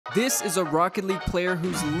This is a Rocket League player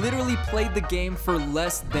who's literally played the game for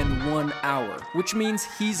less than 1 hour, which means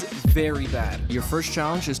he's very bad. Your first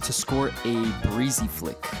challenge is to score a breezy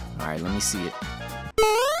flick. All right, let me see it.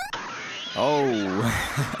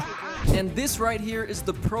 Oh. And this right here is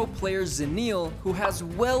the pro player Zenil, who has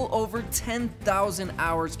well over 10,000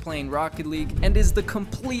 hours playing Rocket League and is the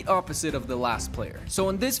complete opposite of the last player. So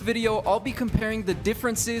in this video, I'll be comparing the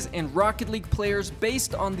differences in Rocket League players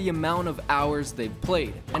based on the amount of hours they've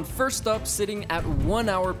played. And first up, sitting at 1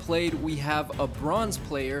 hour played, we have a bronze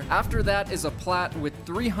player. After that is a plat with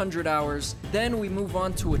 300 hours. Then we move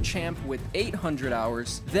on to a champ with 800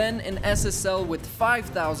 hours. Then an SSL with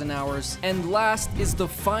 5,000 hours. And last is the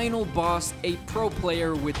final boss, a pro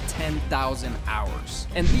player with 10,000 hours.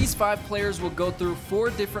 And these 5 players will go through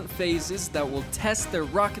 4 different phases that will test their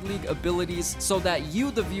Rocket League abilities so that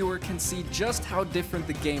you, the viewer, can see just how different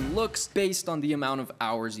the game looks based on the amount of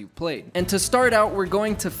hours you played. And to start out, we're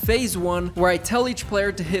going to phase 1, where I tell each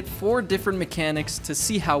player to hit 4 different mechanics to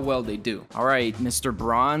see how well they do. All right, Mr.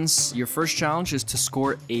 Bronze, your first challenge is to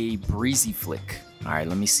score a breezy flick. All right,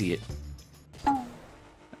 let me see it.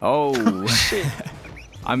 Oh, shit.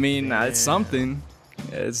 I mean, it's something.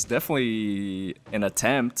 It's definitely an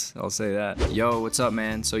attempt, I'll say that. Yo, what's up,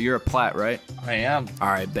 man? So you're a plat, right? I am. All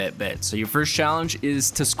right, bet. So your first challenge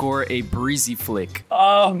is to score a breezy flick.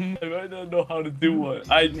 I don't know how to do one.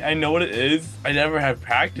 I know what it is. I never have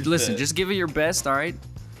practiced Listen, it. just give it your best, all right?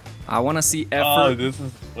 I want to see effort. Oh, this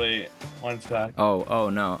is... Wait, 1 sec.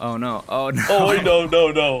 Oh, no. Oh, no. Oh, wait,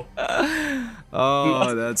 no.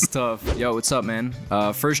 Oh, that's tough. Yo, what's up, man?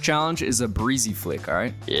 First challenge is a breezy flick, all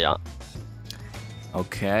right? Yeah.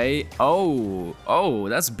 Okay. Oh,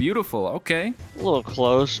 that's beautiful. Okay. A little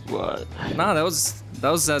close, but... Nah, that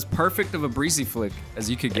was as perfect of a breezy flick as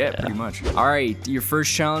you could get, pretty much. All right, your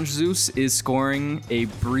first challenge, Zeus, is scoring a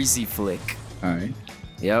breezy flick. All right.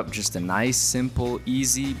 Yep, just a nice, simple,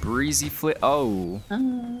 easy, breezy flick. Oh.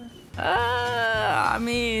 I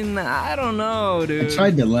mean, I don't know, dude. I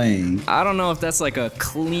tried delaying. I don't know if that's like a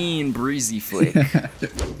clean, breezy flick.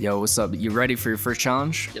 Yo, what's up? You ready for your first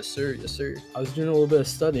challenge? Yes, sir. I was doing a little bit of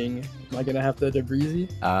studying. Am I gonna have to do breezy?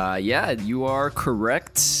 Yeah, you are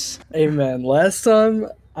correct. Hey, man, last time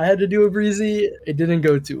I had to do a breezy, it didn't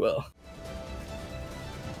go too well.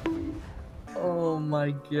 Oh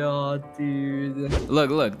my god, dude.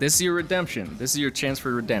 Look, this is your redemption. This is your chance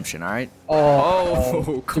for redemption, all right?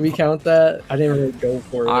 Oh, can we count that? I didn't really go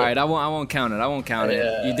for it. All right, I won't count it.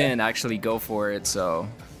 Yeah. You didn't actually go for it, so...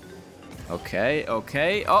 Okay.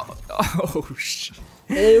 Oh, shit.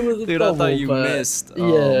 It was a Dude, double, I thought you but missed.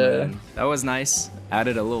 Oh, yeah. man. That was nice.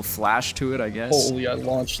 Added a little flash to it, I guess. Holy, I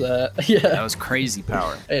launched that. Yeah. That was crazy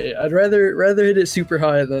power. Hey, I'd rather hit it super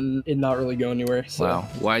high than it not really go anywhere. So. Wow,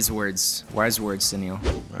 wise words, Sunil.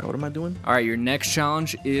 All right, what am I doing? All right, your next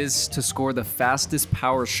challenge is to score the fastest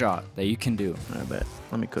power shot that you can do. I bet.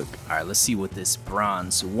 Let me cook. All right, let's see what this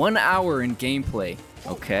bronze. 1 hour in gameplay.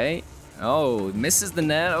 Okay. Oh, misses the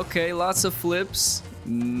net. Okay, lots of flips.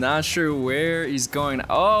 Not sure where he's going.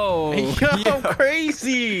 Oh, Yo,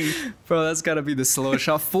 crazy. Bro, that's gotta be the slowest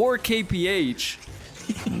shot. 4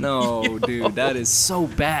 kph. No, dude, that is so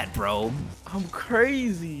bad, bro. I'm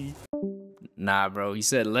crazy. Nah, bro, he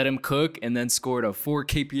said let him cook and then scored a 4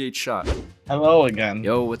 kph shot. Hello again.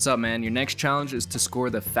 Yo, what's up, man? Your next challenge is to score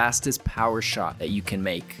the fastest power shot that you can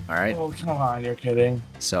make, all right? Oh, come on, you're kidding.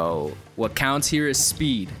 So what counts here is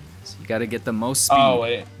speed. So you gotta get the most speed. Oh,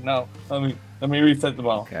 wait, no. Let me reset the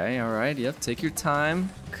ball. Okay, all right, yep, take your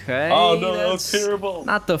time. Okay. Oh, no, that was that's terrible.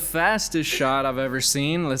 Not the fastest shot I've ever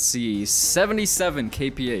seen. Let's see, 77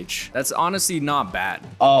 kph. That's honestly not bad.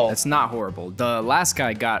 Oh. That's not horrible. The last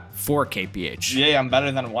guy got 4 kph. Yeah, I'm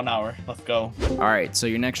better than 1 hour. Let's go. All right, so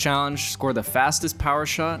your next challenge, score the fastest power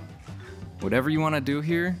shot. Whatever you want to do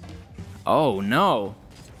here. Oh, no.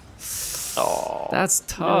 Oh. That's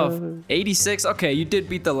tough. 86. Okay, you did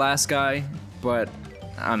beat the last guy, but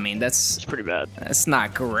I mean, It's pretty bad. that's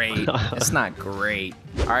not great. That's not great.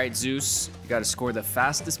 All right, Zeus, you got to score the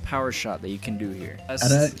fastest power shot that you can do here.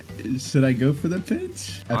 Should I go for the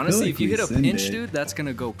pinch? I feel Honestly, like if you we hit a send pinch, it. dude, that's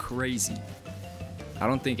gonna go crazy. I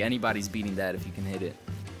don't think anybody's beating that if you can hit it.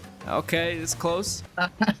 Okay, it's close.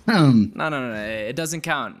 No. It doesn't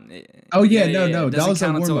count. Oh yeah, It no. doesn't That was a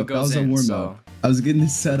count until warm it up. That goes was a in, warm so up. I was getting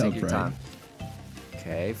this set take up your right. time.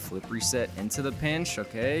 Okay, flip reset into the pinch.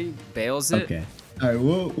 Okay, bails it. Okay. All right,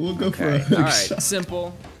 we'll go for a Okay. hook All right, shot.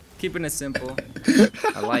 simple. Keeping it simple.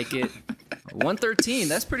 I like it. 113.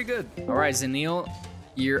 That's pretty good. All right, Zenil,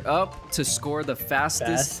 you're up to score the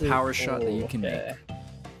fastest power shot that you can make.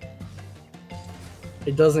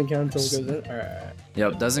 It doesn't count until it goes in? Alright.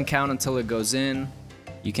 Yep, doesn't count until it goes in.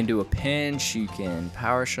 You can do a pinch. You can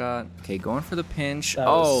power shot. Okay, going for the pinch. That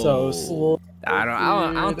was so slow. I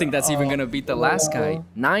don't think that's even gonna beat the last guy.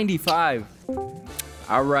 95.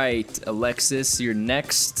 All right, Alexis, your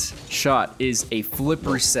next shot is a flip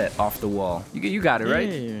reset off the wall. You got it, right?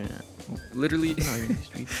 Yeah. Literally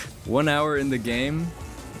 1 hour in the game.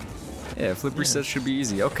 Yeah, flip reset should be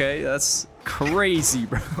easy. Okay, that's crazy,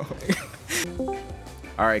 bro.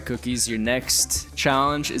 All right, Cookies, your next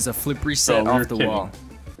challenge is a flip reset Bro, off you're the kidding. wall.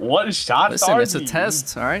 What shots Listen, are it's a these?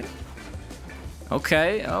 test, all right?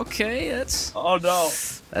 Okay, that's Oh no.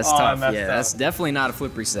 that's Oh, I tough. messed Yeah, up. that's definitely not a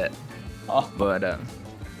flip reset. Oh, But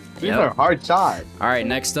These yep. are hard shots. All right,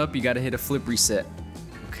 next up, you got to hit a flip reset.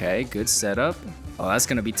 Okay, good setup. Oh, that's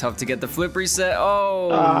gonna be tough to get the flip reset. Oh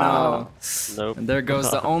no. Nope. And there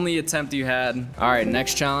goes the only attempt you had. All right,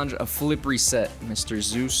 next challenge, a flip reset, Mr.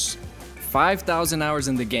 Zeus. 5,000 hours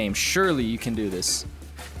in the game. Surely you can do this.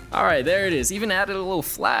 All right, there it is. Even added a little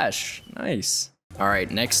flash. Nice. All right,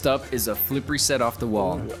 next up is a flip reset off the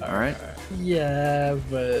wall. All right. Yeah,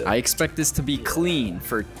 but I expect this to be clean.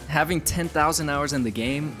 For having 10,000 hours in the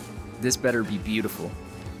game, this better be beautiful.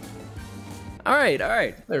 All right.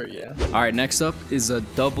 there we go. All right, next up is a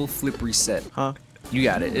double flip reset. Huh? You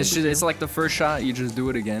got it. It's like the first shot, you just do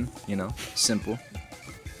it again, you know, simple.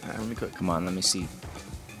 Alright, let me cook. Come on, let me see.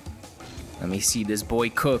 Let me see this boy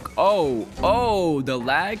cook. Oh, the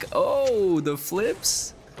lag. Oh, the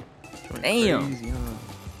flips. Damn. Crazy,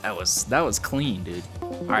 huh? That was clean, dude.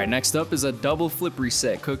 All right, next up is a double flip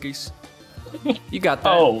reset, Cookies. You got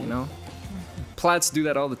that, Oh. you know. Plats do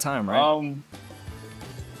that all the time, right?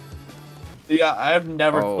 Yeah, I've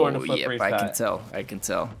never scored a flip yep, reset. I can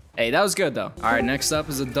tell. Hey, that was good though. All right, next up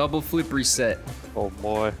is a double flip reset. Oh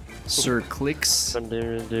boy. Sir Clicks. I'm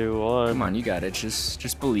gonna do one. Come on, you got it.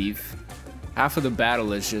 Just believe. Half of the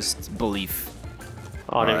battle is just belief.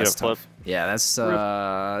 Oh, I didn't that's get a flip. tough. Yeah, that's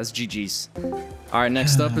GG's. All right,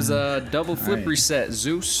 next up is a double flip Alright. reset.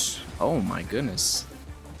 Zeus. Oh my goodness.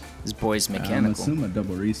 This boy's I'm mechanical. assuming a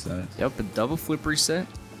double reset. Yep, a double flip reset.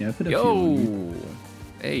 Yeah, I put a few on you. Yo.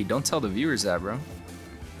 Hey, don't tell the viewers that, bro.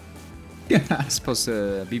 Yeah. It's supposed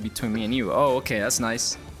to be between me and you. Oh, okay, that's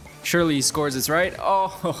nice. Surely he scores this, right?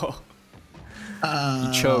 Oh,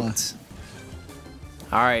 he choked.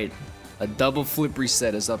 All right, a double flip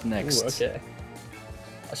reset is up next. Ooh, okay.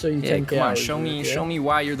 I'll show you Yeah, 10K come on, hours, show okay? me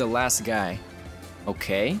why you're the last guy.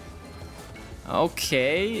 Okay.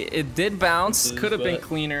 Okay, it did bounce. This is Could have been bad.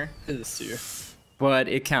 cleaner, This here. but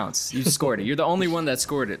it counts. You scored it. You're the only one that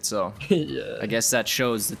scored it, so Yeah. I guess that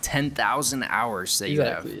shows the 10,000 hours that you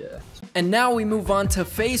have. Exactly, yeah. And now we move on to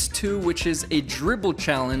phase 2, which is a dribble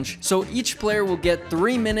challenge. So each player will get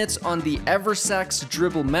 3 minutes on the Eversax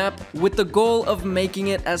dribble map with the goal of making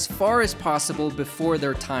it as far as possible before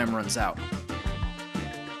their time runs out.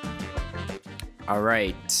 All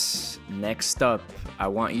right, next up, I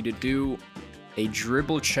want you to do a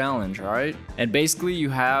dribble challenge, all right? And basically you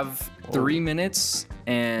have 3 minutes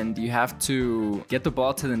and you have to get the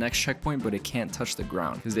ball to the next checkpoint, but it can't touch the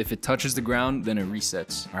ground. Because if it touches the ground, then it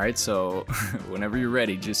resets. All right, so whenever you're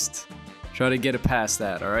ready, just try to get it past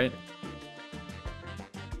that, all right?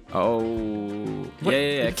 Oh, What? yeah, It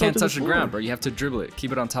it fell can't to the touch the floor. ground, bro. You have to dribble it.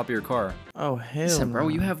 Keep it on top of your car. Oh hell. Listen, bro, no.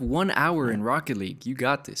 you have 1 hour in Rocket League. You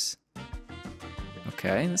got this.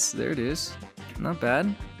 Okay, there it is. Not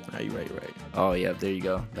bad. Ah, you're right. Oh, yeah, there you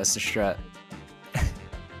go. That's the strat.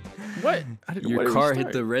 What? I didn't. why Your did we car hit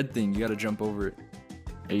start? the red thing. You gotta jump over it.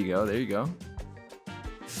 There you go.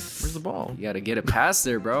 Where's the ball? You gotta get it past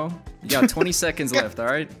there, bro. You got 20 seconds left, all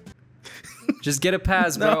right? Just get it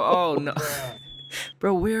past, bro. No. Oh, no.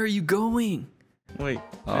 Bro, where are you going? Wait.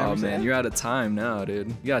 Oh, man, you're out of time now, dude.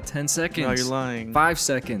 You got 10 seconds. No, you're lying. 5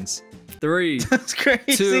 seconds. 3, That's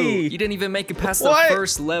crazy. 2. You didn't even make it past What? the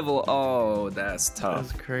first level. Oh, that's tough.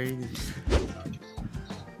 That's crazy.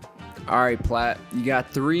 All right, Platt, you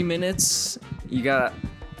got 3 minutes. I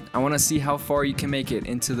want to see how far you can make it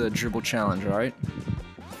into the dribble challenge, all right?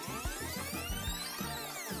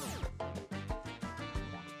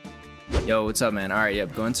 Yo, what's up, man? All right,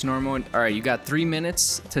 yep, go into normal. All right, you got 3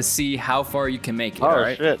 minutes to see how far you can make it, all Oh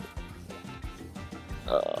right? shit.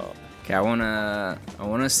 Okay, I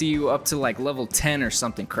wanna see you up to like level 10 or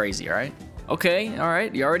something crazy, all right? Okay, all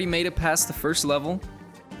right, you already made it past the first level.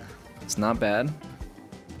 It's not bad.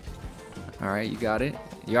 All right, you got it.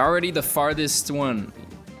 You're already the farthest one.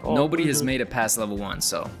 Oh, Nobody has made it past level 1,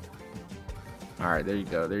 so. All right, there you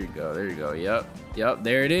go. Yep,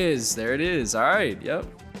 there it is. All right, yep.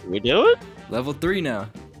 We do it? Level 3 now.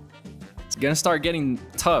 It's gonna start getting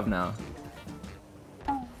tough now.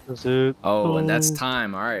 That's it. Oh, and that's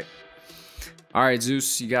time, all right. All right,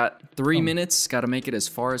 Zeus, you got 3 minutes. Gotta make it as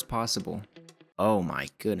far as possible. Oh my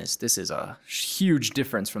goodness, this is a huge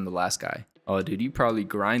difference from the last guy. Oh, dude, you probably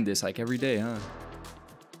grind this like every day, huh?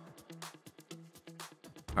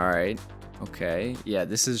 All right, okay. Yeah,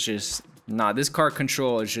 this is just, nah, this car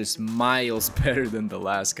control is just miles better than the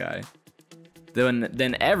last guy.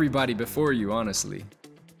 Than everybody before you, honestly.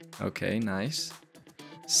 Okay, nice.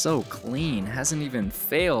 So clean, hasn't even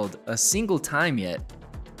failed a single time yet.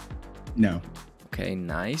 No. Okay,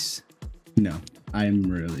 nice. No. I'm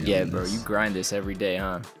really. Yeah, on bro, this. you grind this every day,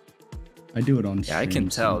 huh? I do it on. Yeah, I can stream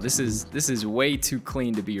tell. sometimes. This is way too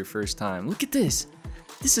clean to be your first time. Look at this.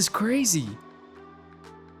 This is crazy.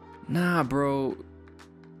 Nah, bro.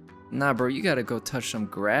 Nah, bro, you gotta go touch some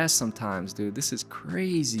grass sometimes, dude. This is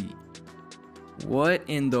crazy. What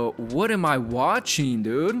am I watching,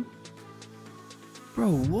 dude? Bro,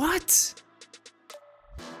 what?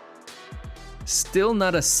 Still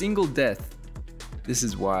not a single death. This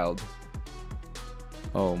is wild.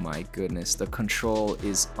 Oh my goodness, the control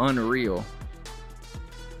is unreal.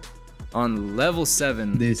 On level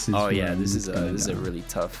 7. This is oh where yeah, I'm this is gonna a die. really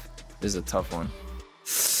tough. This is a tough one.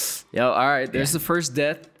 Yo, all right, there's the first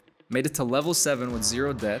death. Made it to level 7 with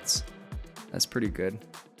 0 deaths. That's pretty good.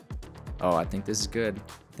 Oh, I think this is good.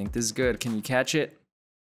 I think this is good. Can you catch it?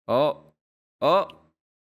 Oh. Oh.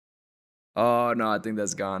 Oh no, I think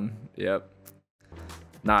that's gone. Yep.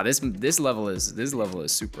 Nah, this level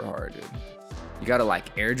is super hard, dude. You gotta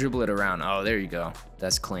like air dribble it around. Oh, there you go.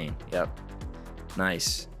 That's clean. Yep.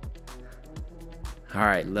 Nice. All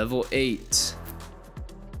right, level 8.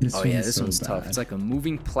 Oh yeah, this one's tough. It's like a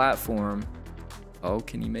moving platform. Oh,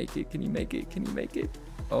 can you make it? Can you make it? Can you make it?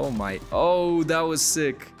 Oh my. Oh, that was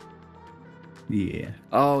sick. Yeah.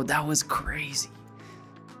 Oh, that was crazy.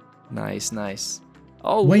 Nice, nice.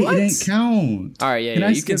 Oh, Wait, what? it didn't count. All right, yeah, Can yeah, I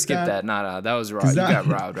you can skip skip that? that. Nah, that was robbed. that-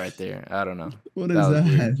 You got robbed right there. I don't know. What is was that?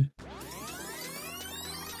 weird.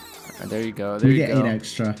 There you go. There We you get go. 8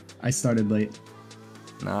 extra. I started late.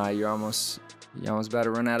 Nah, you're almost about to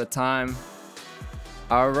run out of time.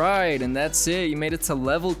 All right, and that's it. You made it to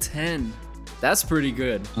level 10. That's pretty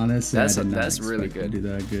good. Honestly, That's I did not that's really expect good. to do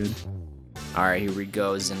that good. All right, here we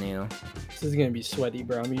go, Zanil. This is gonna be sweaty,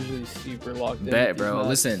 bro. I'm usually super locked in. Bet, with these bro. maps.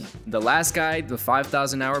 Listen, the last guy, the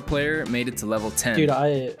 5,000 hour player, made it to level 10. Dude,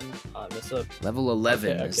 I messed up. Level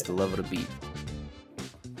 11 Okay, is okay. the level to beat.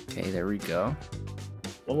 Okay, there we go.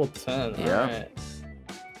 Level 10. Yeah. Alright.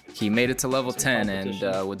 He made it to level Some 10 and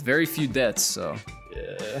competition. with very few deaths, so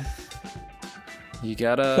Yeah. you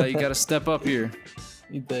gotta step up here.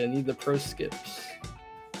 Need the pro skips.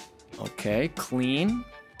 Okay, clean.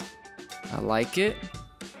 I like it.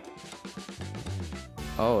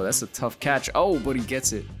 Oh, that's a tough catch. Oh, but he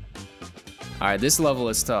gets it. All right, this level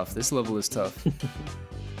is tough. This level is tough.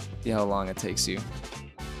 See how long it takes you.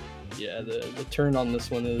 Yeah, the turn on this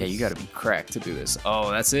one is. Yeah, you gotta be cracked to do this.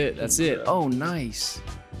 Oh, that's it. That's it. Oh, nice.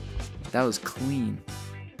 That was clean.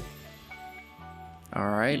 All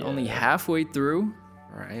right, only Yeah. halfway through.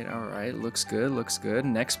 All right. Looks good. Looks good.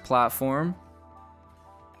 Next platform.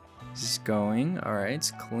 This is going. All right,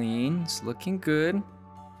 it's clean. It's looking good.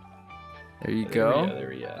 There you go. There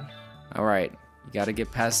we go. All right, you got to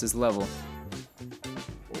get past this level.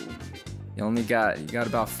 You got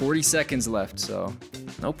about 40 seconds left, so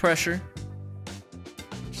no pressure.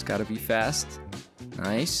 Just got to be fast.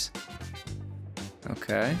 Nice.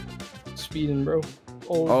 Okay. Speeding, bro.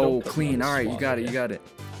 Oh, don't put clean. me on the All right, you spot, got it. okay. You got it.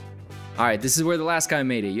 All right, this is where the last guy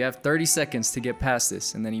made it. You have 30 seconds to get past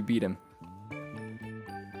this, and then you beat him.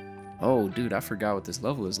 Oh, dude, I forgot what this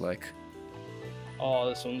level is like. Oh,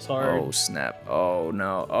 this one's hard. Oh, snap. Oh,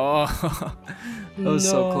 no. Oh, that was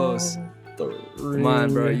so close. Come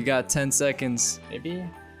on, bro. You got 10 seconds. Maybe.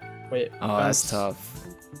 Wait. Oh, that's tough.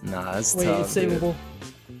 Nah, that's Wait, tough. it's dude. savable.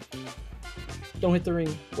 Don't hit the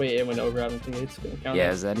ring. Wait, it went over. I don't think it's gonna count. Yeah,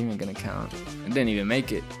 is that even gonna count? It didn't even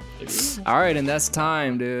make it. Maybe. All right, and that's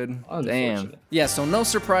time, dude. Damn. Unfortunate. Yeah, so no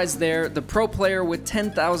surprise there. The pro player with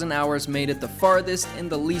 10,000 hours made it the farthest in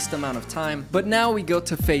the least amount of time. But now we go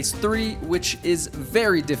to phase 3, which is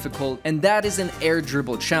very difficult, and that is an air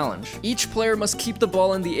dribble challenge. Each player must keep the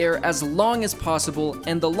ball in the air as long as possible,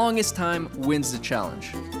 and the longest time wins the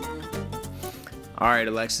challenge. All right,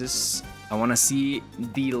 Alexis, I want to see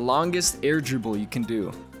the longest air dribble you can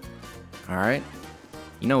do. All right.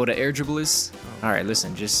 You know what an air dribble is? All right,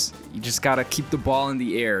 listen, you just gotta keep the ball in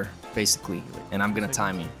the air, basically, and I'm gonna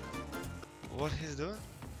time you. What he's doing?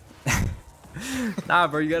 Nah,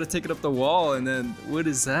 bro, you gotta take it up the wall, and then what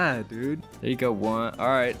is that, dude? There you go, 1. All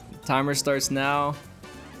right, timer starts now,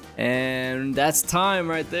 and that's time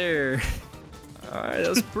right there. All right, that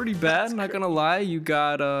was pretty bad, not gonna lie. You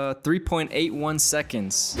got 3.81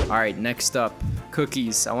 seconds. All right, next up,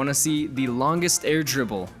 cookies. I wanna see the longest air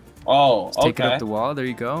dribble Oh, Just take it okay. up the wall. There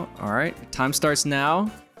you go. All right. Time starts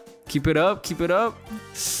now. Keep it up. Keep it up.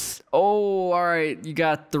 Oh, all right. You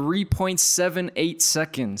got 3.78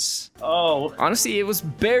 seconds. Oh, Honestly, it was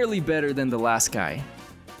barely better than the last guy.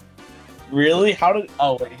 really? How did?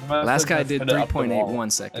 Oh, wait. he must Last have guy just did put it up the wall.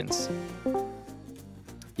 3.81 seconds.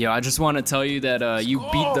 Yo, I just want to tell you that you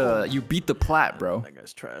beat the plat, bro. That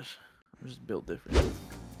guy's trash. I'm just built different.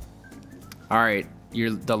 All right,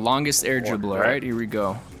 you're the longest air dribble. All right, here we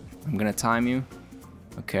go. I'm gonna time you.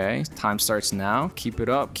 Okay, time starts now. Keep it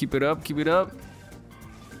up. Keep it up. Keep it up.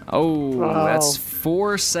 Oh, that's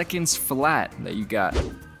 4 seconds flat that you got.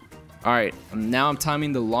 All right, now I'm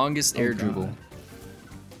timing the longest air dribble.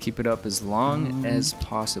 Keep it up as long as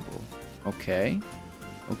possible. Okay.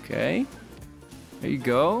 Okay. There you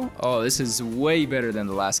go. Oh, this is way better than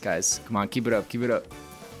the last guy's. Come on, keep it up. Keep it up.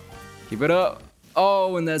 Keep it up.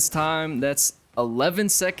 Oh, and that's time. That's 11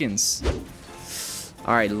 seconds.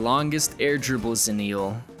 All right, longest air dribble,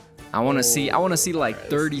 Zenil. I want to see like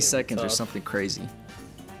 30 seconds or something crazy.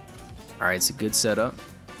 All right, it's a good setup.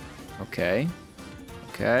 Okay.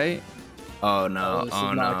 Okay. Oh no. This Oh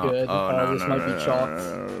is no. not good. Oh no. This no, might no, be no, chalked.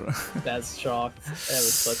 no, no, no. That's chalked. That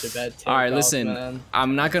was such a bad takeoff. All right, listen. Man.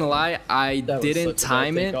 I'm not gonna lie. I That was didn't such a bad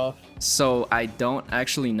time it, takeoff. so I don't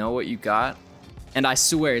actually know what you got, and I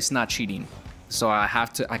swear it's not cheating. So I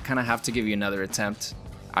kind of have to give you another attempt.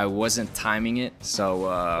 I wasn't timing it, so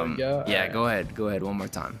go. yeah, Alright. go ahead. Go ahead one more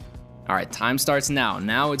time. All right, time starts now.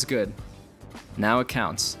 Now it's good. Now it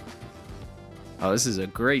counts. Oh, this is a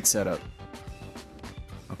great setup.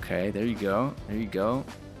 Okay, there you go. There you go.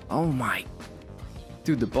 Oh my.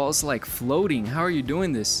 Dude, the ball's like floating. How are you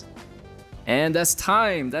doing this? And that's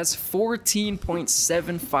time. That's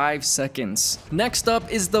 14.75 seconds. Next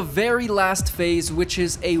up is the very last phase, which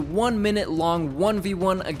is a 1 minute long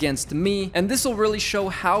 1v1 against me. And this will really show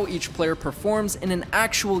how each player performs in an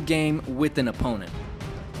actual game with an opponent.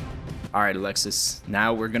 All right, Alexis.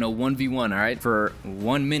 Now we're gonna 1v1, all right? For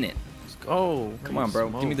 1 minute. Let's go. Come on, bro.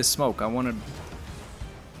 Give me the smoke. I wanna...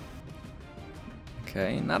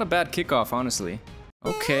 Okay, not a bad kickoff, honestly.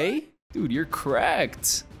 Okay. Dude, you're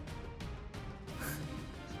cracked.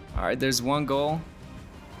 All right, there's one goal.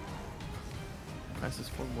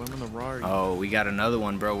 Fastest forward one in the Rari. Oh, we got another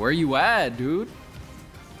one, bro. Where you at, dude?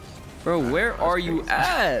 Bro, where are you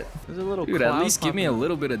at? There's a little Dude, at cloud least give me a popping.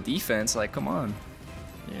 little bit of defense. Like, come on.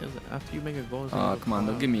 Yeah, after you make a goal. Oh, come on.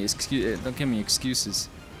 Don't give me excuses.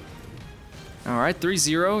 All right,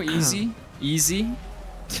 3-0. Easy. Easy.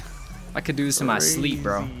 I could do this in my sleep,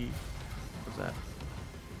 bro. What's that?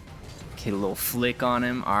 Okay, a little flick on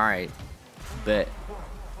him. All right. Bet.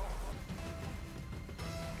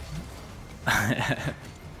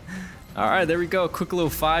 All right, there we go. Quick little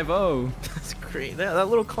 5-0. That's great. That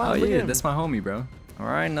little cloud. Oh, look at yeah, him. that's my homie, bro. All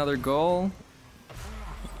right, another goal.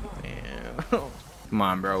 Man. Come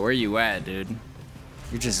on, bro. Where you at, dude?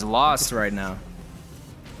 You're just lost right now.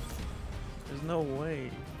 There's no way.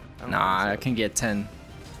 I don't Nah, I think so. can get 10.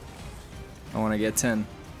 I want to get 10.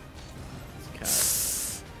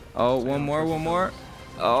 It's Oh, one more.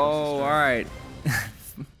 Oh, all right.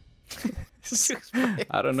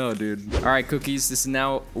 I don't know, dude. All right, Cookies. This is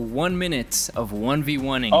now 1 minute of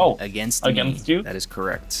 1v1ing against me. Against you? That is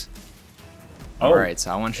correct. Oh, All right,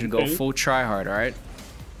 so I want you to go okay. full try hard, all right?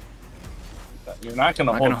 You're not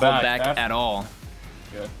gonna I'm hold not gonna hold back. back That's at all.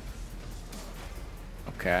 good.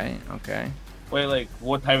 Okay, okay. Wait, like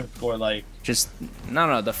what type of score? Like Just,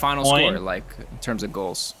 no, the final Point? score, like, in terms of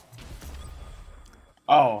goals.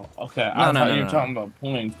 oh, okay. I No, thought no, you were no. talking about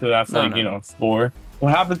points, so that's No, like no. you know score.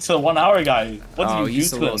 What happened to the 1 hour guy? What did Oh, you do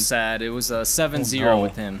he's a to little him? sad. It was a 7-0 Oh, no.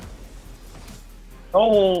 with him. Oh,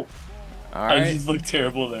 All I right. just looked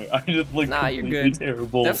terrible there. I just looked Nah, you're completely good.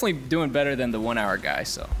 terrible. Definitely doing better than the 1 hour guy,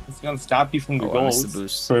 so. It's gonna stop you from the Oh, I missed goals the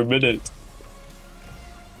boost. for a minute.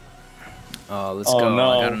 Oh, let's Oh, go.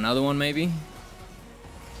 no. I got another one, maybe?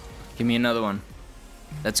 Give me another one.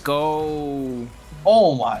 Let's go.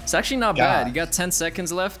 Oh my! It's actually not God. bad. You got 10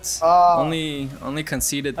 seconds left. Only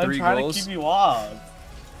conceded I'm 3 trying goals. to keep you off.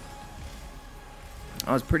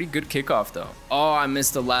 That was a pretty good kickoff, though. Oh, I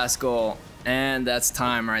missed the last goal. And that's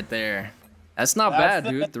time right there. That's not That's bad,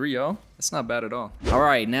 dude. 3-0. That's not bad at all. All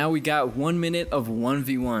right, now we got 1 minute of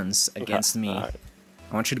 1v1s against me. I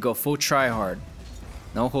want you to go full try hard.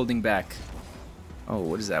 No holding back. Oh,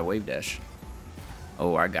 what is that? Wave dash.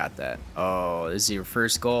 Oh, I got that. Oh, this is your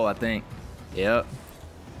first goal, I think. Yep.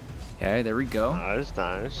 Okay, there we go. Nice,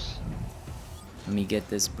 nice. Let me get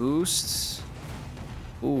this boost.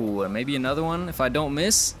 Ooh, and maybe another one if I don't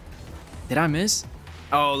miss. Did I miss?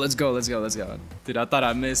 Oh, let's go. Dude, I thought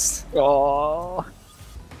I missed. Oh.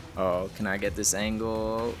 Oh, can I get this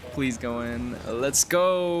angle? Please go in. Let's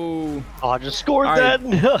go. Oh, I just scored All that.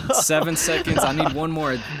 right. 7 seconds. I need one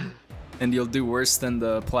more, and you'll do worse than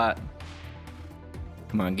the plat.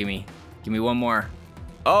 Come on, give me one more.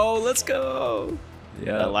 Oh, let's go.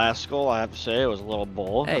 Yeah. That last goal, I have to say, it was a little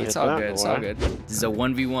bull. Hey, it's all good. It's all good. This is a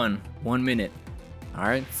 1v1, 1 minute. All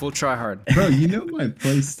right, full try hard. Bro, you know my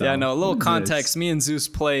play style. Yeah, no, a little What is context. this? Me and Zeus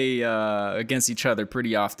play against each other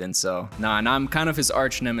pretty often, so nah, and I'm kind of his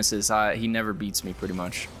arch nemesis. He never beats me, pretty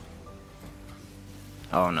much.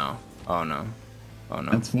 Oh no! Oh no! Oh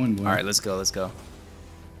no! That's one way. All right, let's go. Let's go.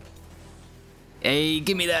 Hey,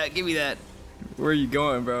 give me that! Give me that! Where are you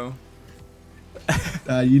going, bro?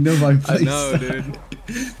 You know my play I know, style. dude.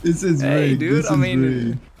 This is Hey, rigged. dude. This I is mean,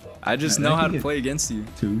 rigged. I just I know how can to get play against you.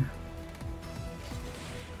 2.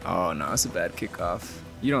 Oh no, it's a bad kickoff.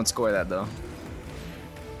 You don't score that though.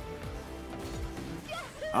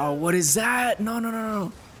 Oh, what is that? No, no, no,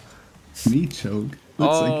 no. Me choke.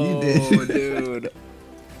 Looks like you did. Dude.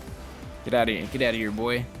 Get out of here. Get out of here,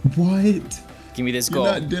 boy. What? Give me this You're goal.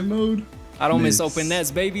 not demoed? I don't miss Miss. open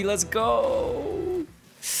nets, baby. Let's go.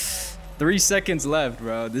 3 seconds left,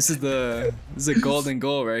 bro. This is a golden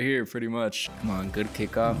goal right here, pretty much. Come on, good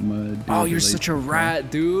kickoff. Oh, you're such a rat,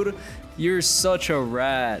 dude. You're such a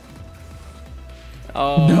rat.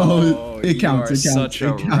 Oh, No, it counts, you are it counts, such it a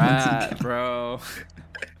counts, it rat, counts. bro.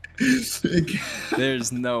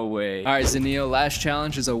 There's no way. All right, Zanio, last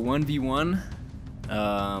challenge is a 1v1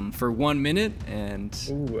 for 1 minute, and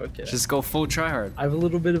Ooh, okay. just go full tryhard. I have a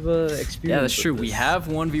little bit of experience. Yeah, that's with true. We this. have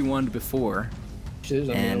 1v1'd before. There's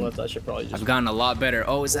a and minute left. I should probably just. I've gotten a lot better.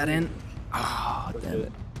 Oh, is that in? Oh, damn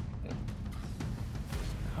it.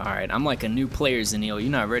 All right, I'm like a new player, Zanil. You're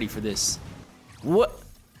not ready for this. What?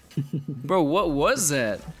 Bro, what was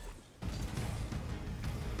that?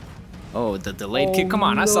 Oh, the delayed kick. Come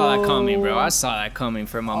on, I saw that coming, bro. I saw that coming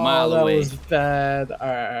from a mile that away. was bad. All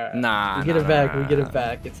right. Nah, We get nah, it back. nah, We get nah. it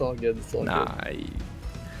back. It's all good. It's all Nah. good.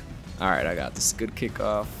 All right, I got this. Good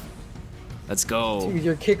kickoff. Let's go. Dude,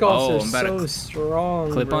 your kickoffs Oh, are I'm about to so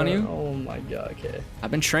strong. clip bro. on you? Oh my god. Okay.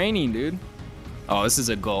 I've been training, dude. Oh, this is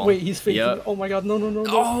a goal. Wait, he's faking. Yep. Oh my god. No, no, no, no.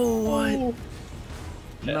 Oh, what? Oh.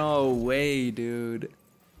 No way, dude.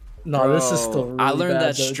 No, this is Bro, still really I learned bad,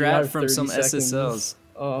 that though. Dude, I strat have from 30 some seconds. SSLs.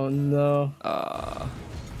 Oh no. All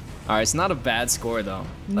right, it's not a bad score though.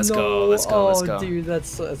 Let's No. go. Let's go. Let's Oh, go. dude,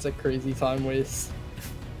 that's a crazy time waste.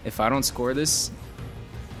 If I don't score this,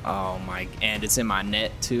 oh my! And it's in my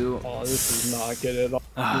net too. Oh, this is not good at all,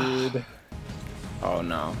 Ah. dude. Oh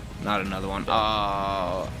no, not another one.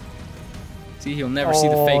 Oh. See, he'll never see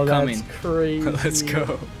the fake coming. That's crazy. Let's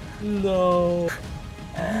go. No.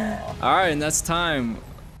 All right, and that's time.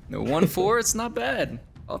 No, 1-4. It's not bad.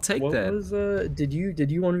 I'll take What that. was did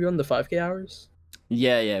you want to run the 5K hours?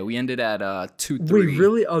 Yeah. We ended at 2-3. Wait,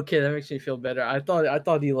 really? Okay, that makes me feel better. I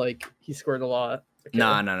thought he scored a lot. Okay.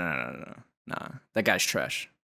 Nah. That guy's trash.